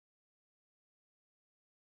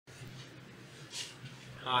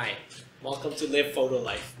Hi, welcome to Live Photo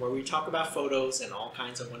Life, where we talk about photos and all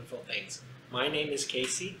kinds of wonderful things. My name is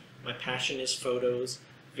Casey. My passion is photos,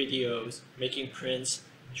 videos, making prints,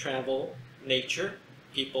 travel, nature,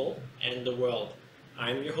 people, and the world.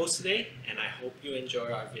 I'm your host today, and I hope you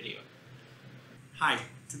enjoy our video. Hi,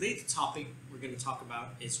 today the topic we're going to talk about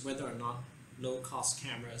is whether or not low-cost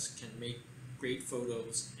cameras can make great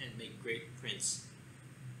photos and make great prints.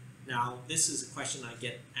 Now, this is a question I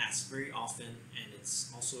get asked very often, and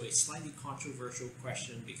it's also a slightly controversial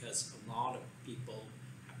question because a lot of people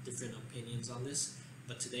have different opinions on this.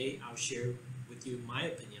 But today I'll share with you my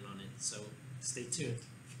opinion on it, so stay tuned.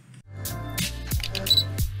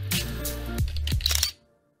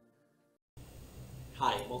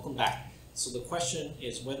 Hi, welcome back. So the question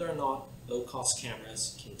is whether or not low-cost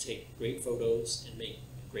cameras can take great photos and make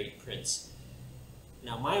great prints.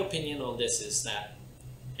 Now, my opinion on this is that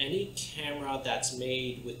any camera that's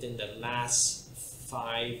made within the last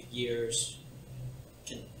 5 years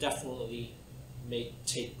can definitely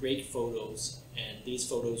take great photos, and these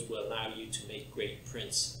photos will allow you to make great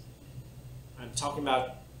prints. I'm talking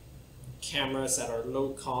about cameras that are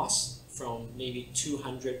low cost, from maybe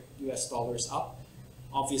 $200 US up,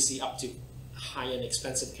 obviously up to high-end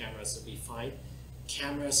expensive cameras will be fine.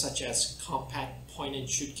 Cameras such as compact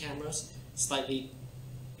point-and-shoot cameras, slightly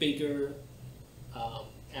bigger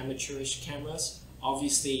amateurish cameras,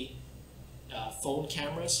 obviously phone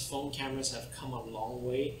cameras. Phone cameras have come a long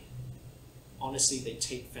way. Honestly, they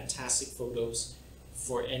take fantastic photos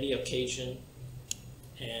for any occasion,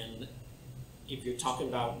 and if you're talking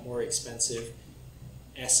about more expensive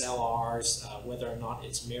SLRs, whether or not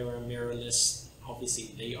it's mirrorless,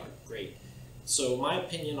 obviously they are great. So my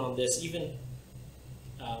opinion on this, even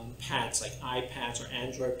pads like iPads or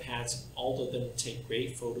Android pads, all of them take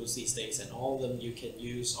great photos these days, and all of them you can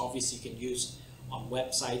use. Obviously you can use on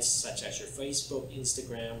websites such as your Facebook,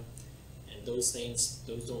 Instagram, and those things.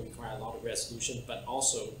 Those don't require a lot of resolution, but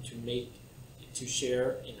also to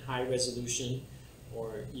share in high resolution,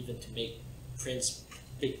 or even to make prints,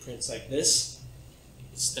 big prints like this,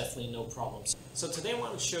 it's definitely no problem. So today I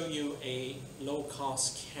want to show you a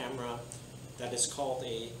low-cost camera that is called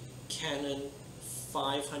a Canon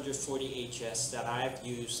 540HS that I've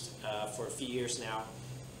used for a few years now.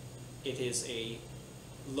 It is a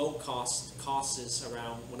low cost. Cost is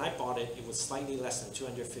around, when I bought it, it was slightly less than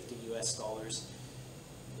 $250 US.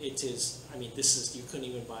 It is, I mean, this is, you couldn't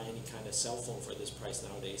even buy any kind of cell phone for this price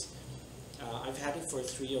nowadays. I've had it for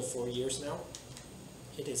 3 or 4 years now.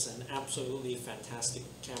 It is an absolutely fantastic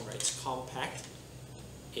camera. It's compact.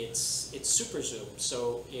 It's super zoom,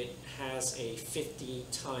 so it has a 50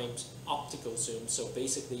 times optical zoom. So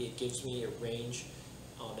basically, it gives me a range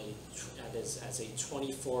on as a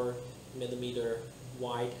 24 millimeter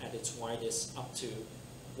wide at its widest, up to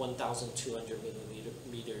 1,200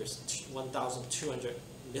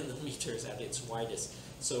 millimeters at its widest.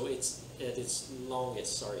 So it's at its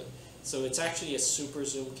longest. Sorry. So it's actually a super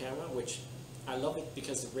zoom camera, which I love it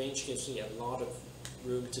because the range gives me a lot of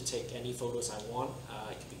room to take any photos I want.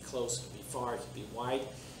 It could be close, it could be far, it could be wide.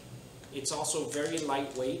 It's also very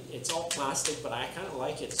lightweight. It's all plastic, but I kind of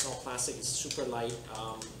like it. It's all plastic, it's super light.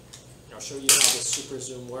 I'll show you how this super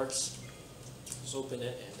zoom works. Just open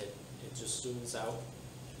it and it just zooms out.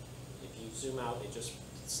 If you zoom out, it just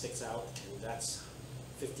sticks out, and that's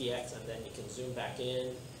 50x, and then you can zoom back in,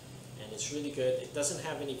 and it's really good. It doesn't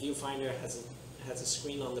have any viewfinder. It has a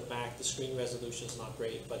screen on the back. The screen resolution is not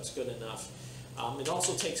great, but it's good enough. It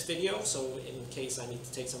also takes video, so in case I need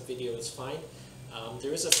to take some video, it's fine.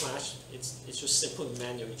 There is a flash. It's just simple and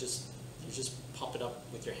manual. You just pop it up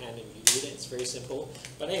with your hand and you need it. It's very simple.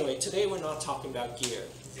 But anyway, today we're not talking about gear.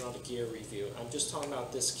 It's not a gear review. I'm just talking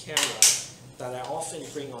about this camera that I often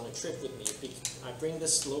bring on a trip with me. I bring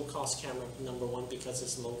this low-cost camera, number one, because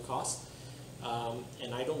it's low cost,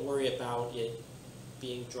 and I don't worry about it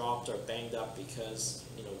being dropped or banged up because,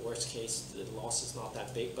 you know, worst case, the loss is not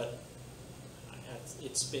that big. But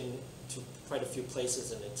it's been to quite a few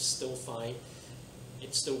places and it's still fine.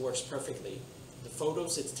 It still works perfectly. The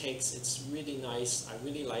photos it takes, it's really nice. I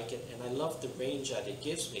really like it, and I love the range that it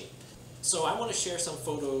gives me. So I want to share some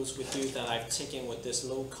photos with you that I've taken with this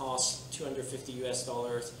low cost, $250 US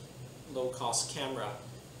low cost camera,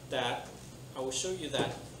 that I will show you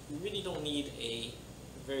that you really don't need a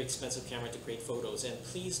very expensive camera to create photos. And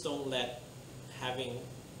please don't let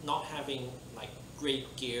not having like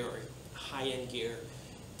great gear or high-end gear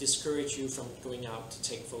discourage you from going out to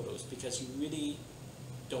take photos, because you really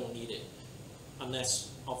don't need it,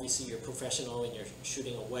 unless obviously you're professional and you're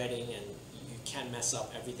shooting a wedding and you can't mess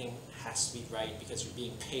up. Everything has to be right because you're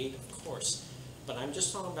being paid, of course. But I'm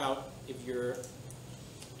just talking about if you're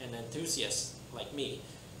an enthusiast like me,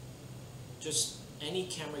 just any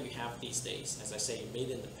camera you have these days, as I say, made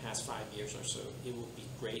in the past 5 years or so, it will be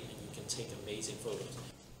great and you can take amazing photos.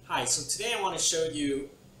 Hi, so today I want to show you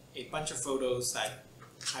a bunch of photos that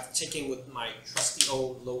I've taken with my trusty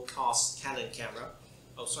old low-cost Canon camera.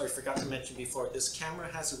 Oh, sorry, forgot to mention before, this camera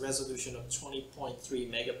has a resolution of 20.3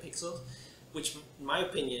 megapixels, which in my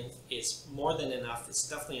opinion is more than enough. It's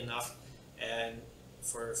definitely enough, and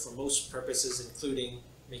for most purposes, including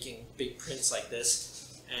making big prints like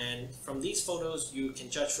this. And from these photos, you can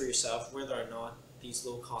judge for yourself whether or not these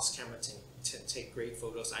low-cost cameras can take great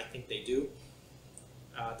photos. I think they do.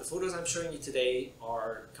 The photos I'm showing you today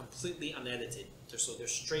are completely unedited, so they're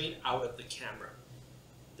straight out of the camera.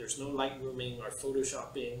 There's no lightrooming or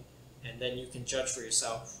photoshopping, and then you can judge for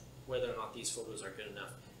yourself whether or not these photos are good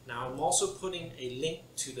enough. Now, I'm also putting a link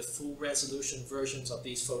to the full resolution versions of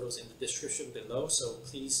these photos in the description below, so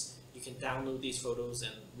please, you can download these photos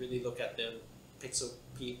and really look at them, pixel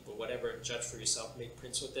peep or whatever, and judge for yourself, make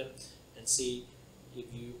prints with them, and see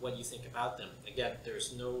what you think about them. Again,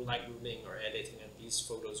 there's no lightrooming or editing, and these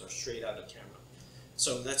photos are straight out of camera.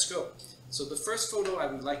 So let's go. So the first photo I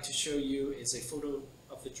would like to show you is a photo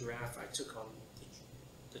of the giraffe I took on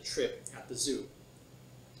the trip at the zoo.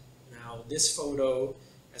 Now this photo,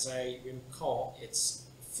 as I recall, it's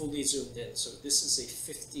fully zoomed in. So this is a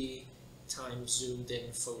 50 times zoomed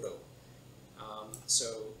in photo. So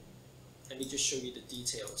let me just show you the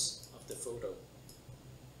details of the photo.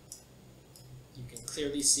 You can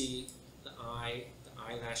clearly see the eye, the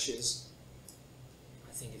eyelashes.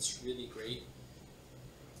 I think it's really great.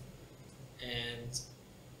 And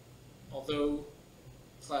although,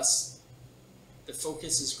 plus the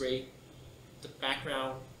focus is great, the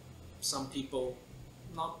background, some people,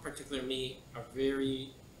 not particularly me, are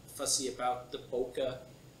very fussy about the bokeh.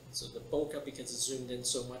 So the bokeh, because it's zoomed in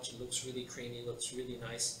so much, it looks really creamy, looks really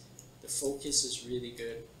nice. The focus is really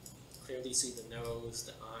good. Clearly see the nose,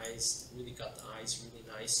 the eyes, really got the eyes really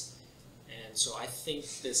nice. And so I think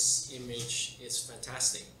this image is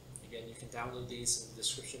fantastic. Again, you can download these in the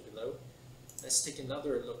description below. Let's take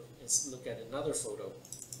another look. Let's look at another photo.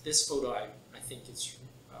 This photo, I think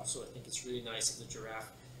it's really nice of the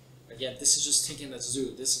giraffe. Again, this is just taken at the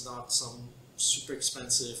zoo. This is not some super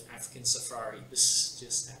expensive African safari. This is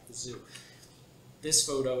just at the zoo. This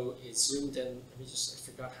photo is zoomed in. I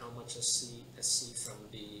forgot how much I see from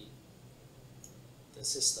the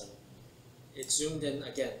system. It's zoomed in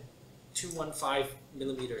again, 215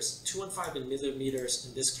 millimeters. 215 millimeters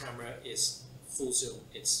in this camera is full zoom.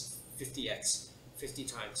 It's 50x, 50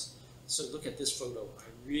 times. So look at this photo. I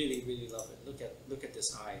really, really love it. Look at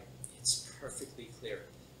this eye. It's perfectly clear.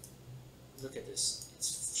 Look at this.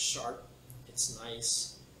 It's sharp. It's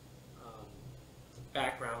nice. The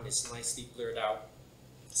background is nicely blurred out.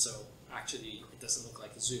 So actually, it doesn't look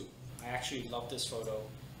like a zoo. I actually love this photo.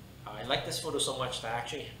 I like this photo so much that I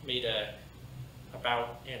actually made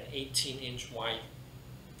about an 18-inch wide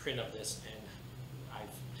print of this, and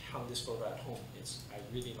I've hung this photo at home. I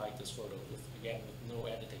really like this photo, with no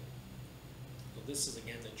editing. So this is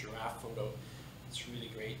again the giraffe photo. It's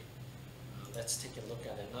really great. Let's take a look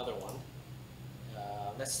at another one.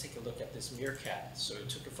 Let's take a look at this meerkat. So I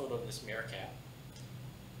took a photo of this meerkat.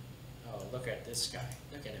 Oh, look at this guy.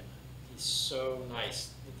 Look at him. He's so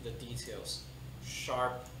nice. Look at the details.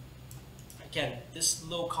 Sharp. Again, this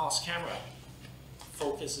low-cost camera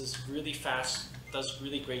focuses really fast, does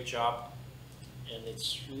really great job, and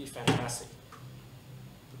it's really fantastic.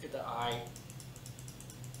 Look at the eye.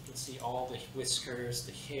 You can see all the whiskers,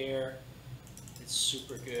 the hair. It's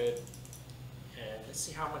super good. And let's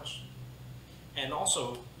see how much. And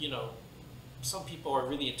also, you know, some people are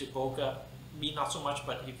really into bokeh. Me, not so much,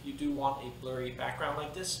 but if you do want a blurry background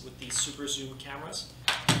like this with these super zoom cameras,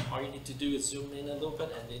 all you need to do is zoom in a little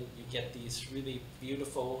bit, and then you get these really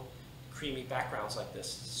beautiful, creamy backgrounds like this.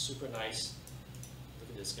 Super nice. Look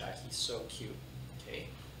at this guy. He's so cute. Okay,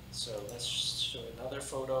 so let's show another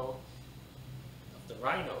photo of the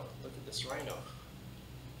rhino. Look at this rhino.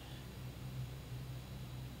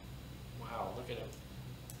 Wow, look at him.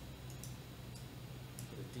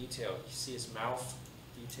 Look at the detail. You see his mouth.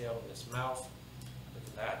 Detail in his mouth. Look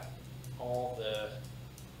at that. All the,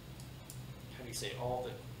 how do you say, all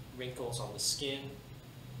the wrinkles on the skin.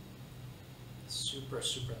 Super,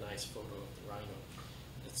 super nice photo of the rhino.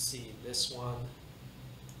 Let's see this one.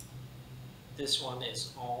 This one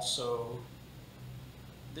is also,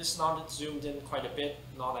 this not zoomed in quite a bit,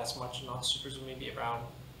 not as much, not super zoomed, maybe around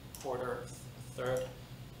quarter, third,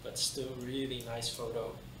 but still really nice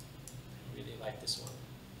photo. I really like this one.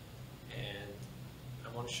 And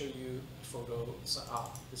I want to show you a photo.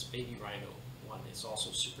 This baby rhino one is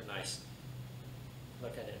also super nice.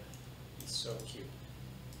 Look at him. He's so cute.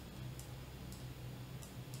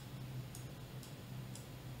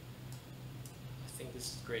 I think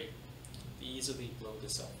this is great. Easily blow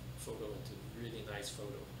this up photo into a really nice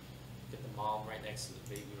photo. Get the mom right next to the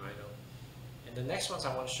baby rhino. And the next ones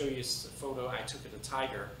I want to show you is a photo I took of the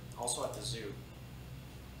tiger, also at the zoo.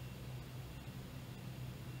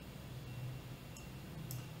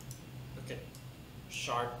 Look at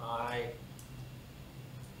sharp eye,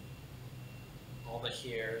 all the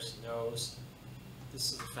hairs, nose.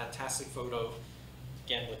 This is a fantastic photo,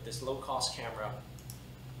 again with this low-cost camera.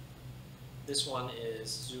 This one is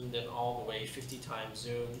zoomed in all the way, 50 times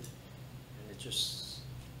zoomed, and it just,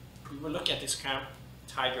 we were looking at this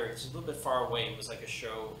tiger, it's a little bit far away, it was like a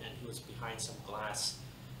show, and he was behind some glass,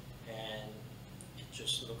 and it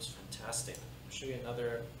just looks fantastic. I'll show you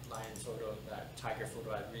another lion photo, that tiger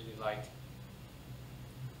photo I really like.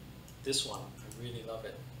 This one, I really love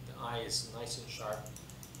it. The eye is nice and sharp.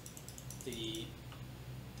 The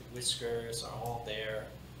whiskers are all there.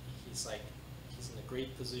 He's in a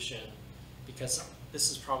great position, because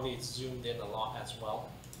this is probably zoomed in a lot as well.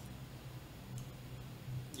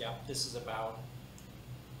 Yeah, this is about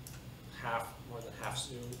more than half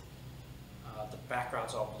zoomed. The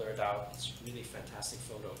background's all blurred out. It's a really fantastic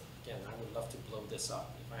photo. Again, I would love to blow this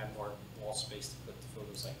up if I had more wall space to put the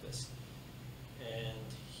photos like this.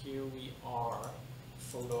 And here we are, a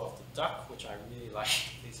photo of the duck, which I really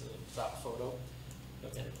like. This is a duck photo.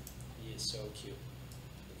 Look at it. He is so cute.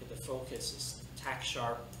 Look at the focus. It's tack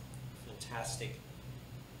sharp. Fantastic.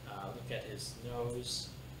 Look at his nose,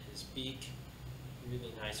 his beak.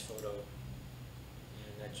 Really nice photo.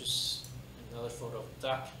 And another photo of the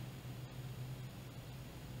duck.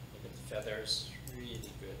 Look at the feathers.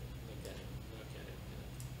 Really good. Look at it. Look at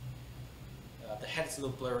it. The head's a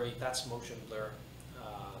little blurry. That's motion blur.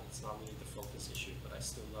 It's not really the focus issue, but I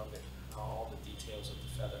still love it. All the details of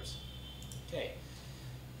the feathers. Okay.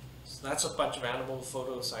 So that's a bunch of animal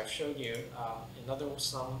photos I've showed you. Another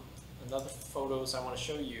photos I want to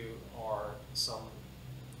show you are some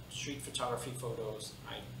street photography photos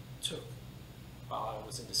I took while I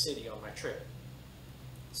was in the city on my trip.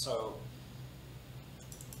 So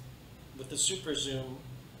with the super zoom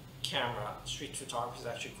camera, street photography is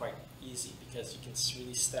actually quite easy, because you can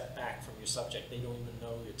really step back from your subject. They don't even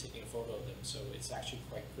know you're taking a photo of them, so it's actually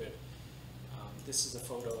quite good. This is a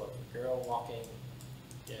photo of a girl walking.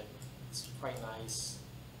 Again, it's quite nice.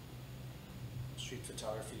 Street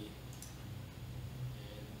photography.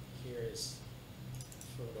 And here is a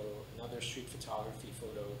photo, another street photography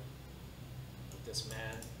photo of this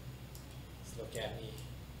man. He's looking at me,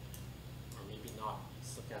 or maybe not.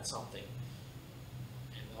 He's looking at something.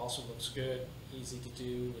 And it also looks good, easy to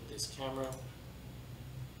do with this camera.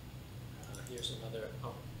 Here's another,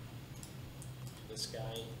 this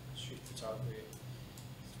guy, street photography.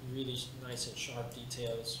 Really nice and sharp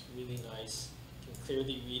details, really nice. You can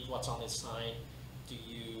clearly read what's on his sign. Do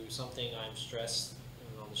you something, I'm stressed,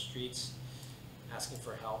 on the streets, asking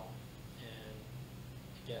for help.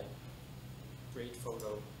 And again, great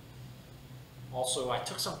photo. Also, I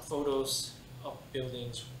took some photos of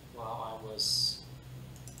buildings while I was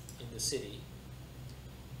in the city,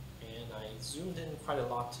 and I zoomed in quite a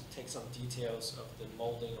lot to take some details of the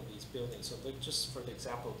molding of these buildings. So look, just for the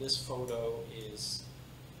example, this photo is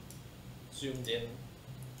zoomed in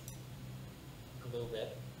a little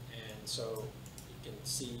bit, and so you can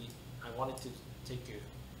see I wanted to take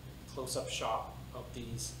a close-up shot of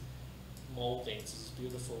these moldings, these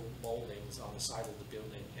beautiful moldings on the side of the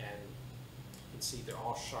building, and you can see they're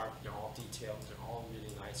all sharp, they're all detailed, they're all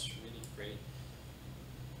really nice, really great.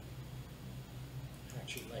 I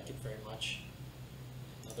actually like it very much.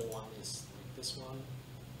 Another one is like this one.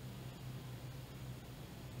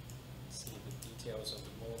 See the details of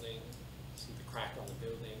the molding, see the crack on the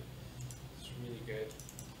building. It's really good.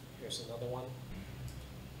 Here's another one.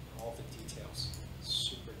 All the details,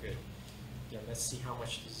 super good. Again, let's see how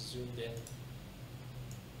much this is zoomed in.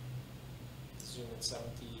 Zoom in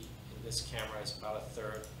 70 in this camera is about a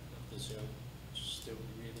third of the zoom. Still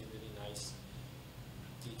really, really nice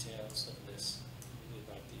details. Look at this. Really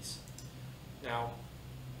like these. Now,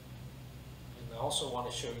 and I also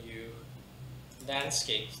want to show you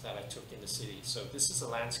landscapes that I took in the city. So this is a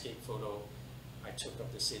landscape photo I took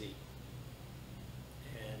of the city.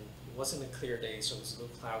 And it wasn't a clear day, so it was a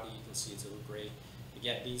little cloudy. You can see it's a little gray.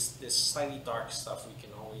 Again, this slightly dark stuff, we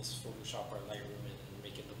can always Photoshop our Lightroom and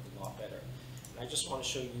make it look a lot better. And I just want to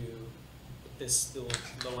show you with this little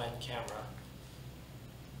low-end camera,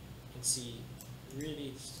 you can see, really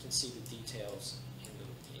you can see the details in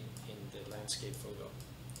the landscape photo.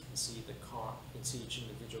 You can see the car, you can see each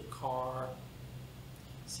individual car,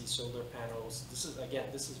 See solar panels. This is, again,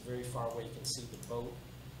 this is very far away. You can see the boat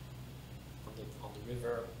on the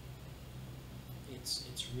river. It's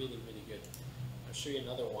really, really good. I'll show you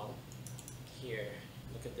another one here.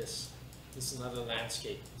 Look at this. This is another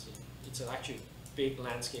landscape. It's an actually big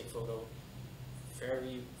landscape photo,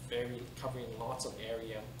 very covering lots of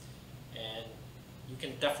area, and you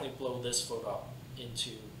can definitely blow this photo up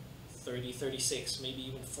into 30, 36, maybe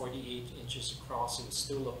even 48 inches across. It would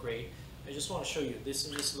still look great. I just want to show you, this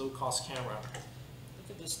is this low-cost camera.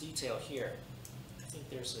 Look at this detail here. I think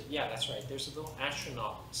there's a, yeah, that's right. There's a little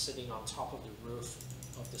astronaut sitting on top of the roof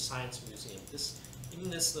of the Science Museum.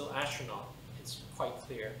 Even this little astronaut, it's quite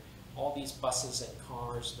clear. All these buses and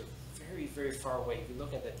cars, they're very far away. If you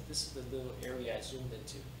look at it, this is the little area I zoomed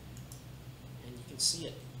into. And you can see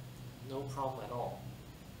it, no problem at all.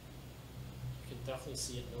 You can definitely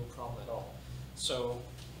see it, no problem at all. So,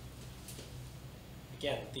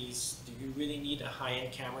 again, do you really need a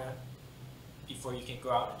high-end camera before you can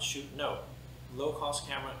go out and shoot? No. Low-cost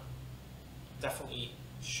camera, definitely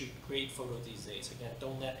shoot great photos these days. Again,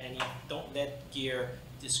 don't let gear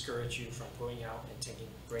discourage you from going out and taking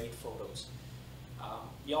great photos.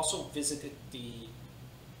 We also visited the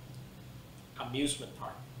amusement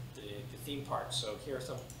park, the theme park. So here are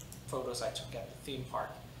some photos I took at the theme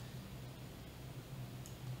park.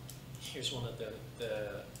 Here's one of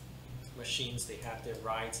the machines they had there,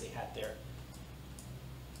 rides they had there.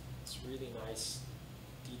 It's really nice,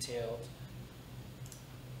 detailed.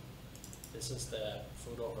 This is the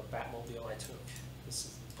photo of a Batmobile I took. This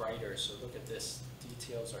is brighter, so look at this.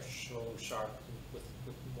 Details are so sharp. With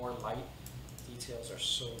more light, details are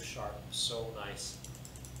so sharp, so nice.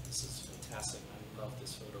 This is fantastic. I love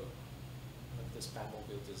this photo. I love this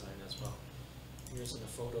Batmobile design as well. Here's a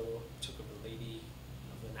photo I took of a lady,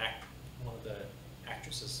 of one of the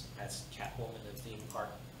actresses as Catwoman in the theme park.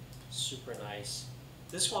 Super nice.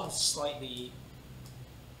 This one's slightly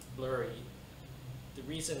blurry. The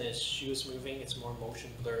reason is she was moving, it's more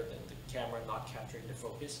motion blur than the camera not capturing the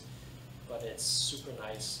focus, but it's super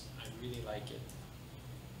nice. I really like it.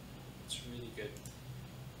 It's really good.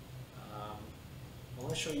 I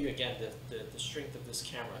want to show you again the strength of this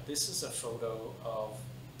camera. This is a photo of,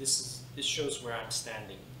 this shows where I'm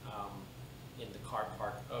standing in the car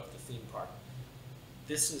park of the theme park.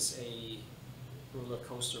 This is a roller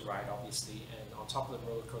coaster ride, obviously, and on top of the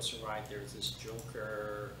roller coaster ride there's this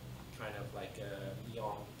Joker kind of like a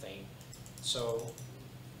neon thing. So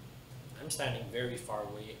I'm standing very far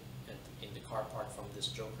away in the car park from this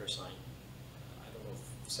Joker sign. I don't know,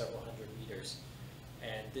 several hundred meters.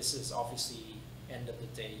 And this is obviously end of the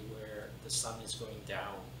day where the sun is going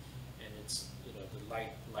down, and it's, you know,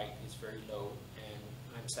 the light is very low, and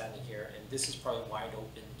I'm standing here, and this is probably wide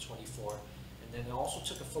open 24. And then I also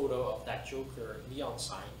took a photo of that Joker neon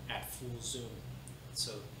sign at full zoom.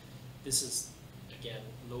 So this is, again,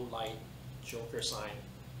 low light, Joker sign,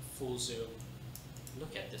 full zoom.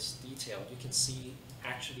 Look at this detail. You can see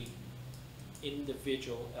actually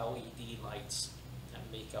individual LED lights that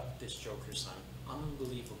make up this Joker sign.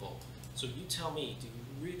 Unbelievable. So you tell me, do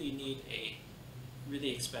you really need a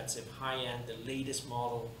really expensive, high-end, the latest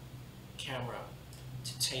model camera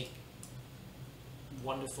to take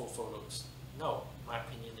wonderful photos? No, my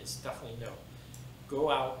opinion is definitely no.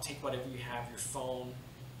 Go out, take whatever you have, your phone,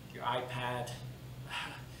 your iPad,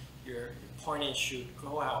 your point and shoot.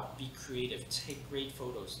 Go out, be creative, take great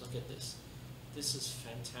photos. Look at this. This is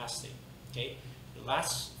fantastic. Okay, the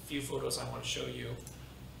last few photos I want to show you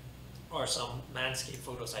are some landscape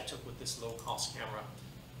photos I took with this low-cost camera.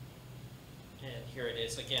 And here it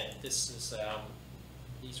is again. This is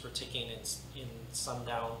these were taken in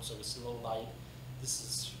sundown, so it's low light. This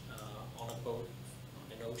is on a boat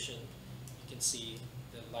on an ocean. You can see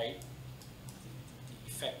the light.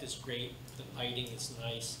 The effect is great. The lighting is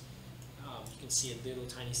nice. You can see a little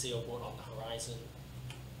tiny sailboat on the horizon.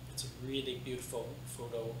 It's a really beautiful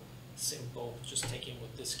photo. Simple, just taken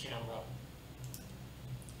with this camera.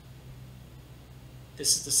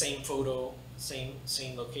 This is the same photo, same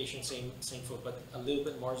location, same photo, but a little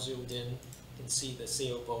bit more zoomed in. You can see the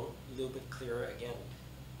sailboat a little bit clearer again.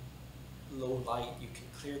 Low light, you can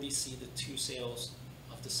clearly see the two sails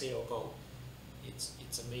of the sailboat. It's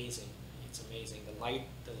amazing. It's amazing. The light,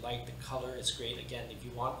 the color is great. Again, if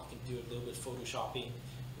you want, you can do a little bit photoshopping,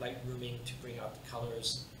 light rooming to bring out the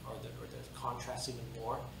colors or the contrast even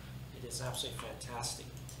more. It is absolutely fantastic.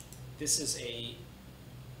 This is a,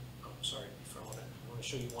 oh, sorry, before I want to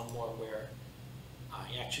show you one more where I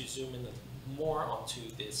actually zoom in more onto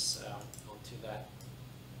this, onto that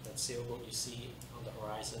sailboat you see on the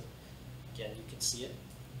horizon. Again, you can see it.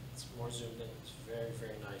 It's more zoomed in. It's very,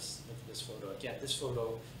 very nice. Look at this photo. Again, this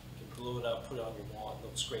photo, you can blow it up, put it on your wall, it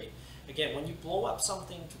looks great. Again, when you blow up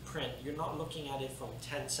something to print, you're not looking at it from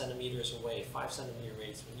 10 centimeters away, 5 centimeter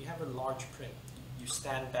rays. When you have a large print, you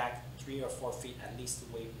stand back 3 or 4 feet at least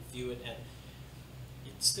the way we view it, and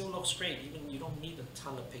it still looks great. Even you don't need a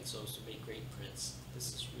ton of pixels to make great prints.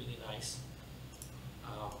 This is really nice.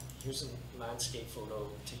 Here's a landscape photo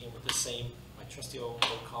taken with the same, my trusty old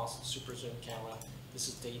low-cost super zoom camera. This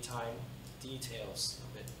is daytime details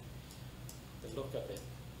of it, the look of it.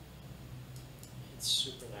 It's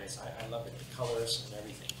super nice. I love it, the colors and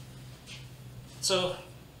everything. So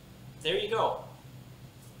there you go.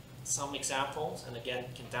 Some examples, and again,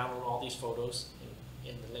 you can download all these photos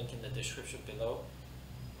in the link in the description below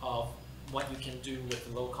of what you can do with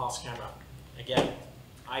the low-cost camera. Again,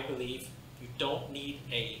 I believe you don't need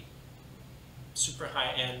a super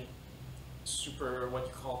high-end, super, what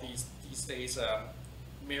you call these days,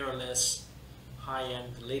 mirrorless,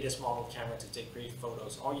 high-end, the latest model camera to take great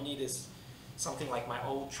photos. All you need is something like my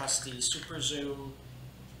old trusty super zoom,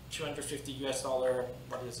 $250 US,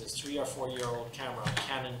 what is this, 3 or 4 year old camera,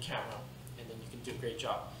 Canon camera, and then you can do a great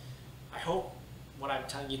job. I hope what I'm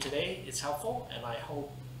telling you today is helpful, and I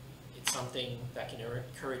hope it's something that can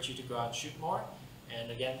encourage you to go out and shoot more. And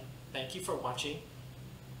again, thank you for watching.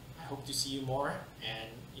 I hope to see you more, and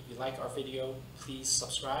if you like our video, please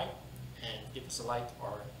subscribe and give us a like,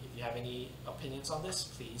 or if you have any opinions on this,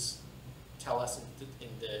 please tell us in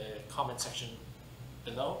the comment section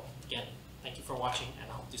below. Again, thank you for watching, and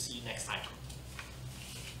I hope to see you next time.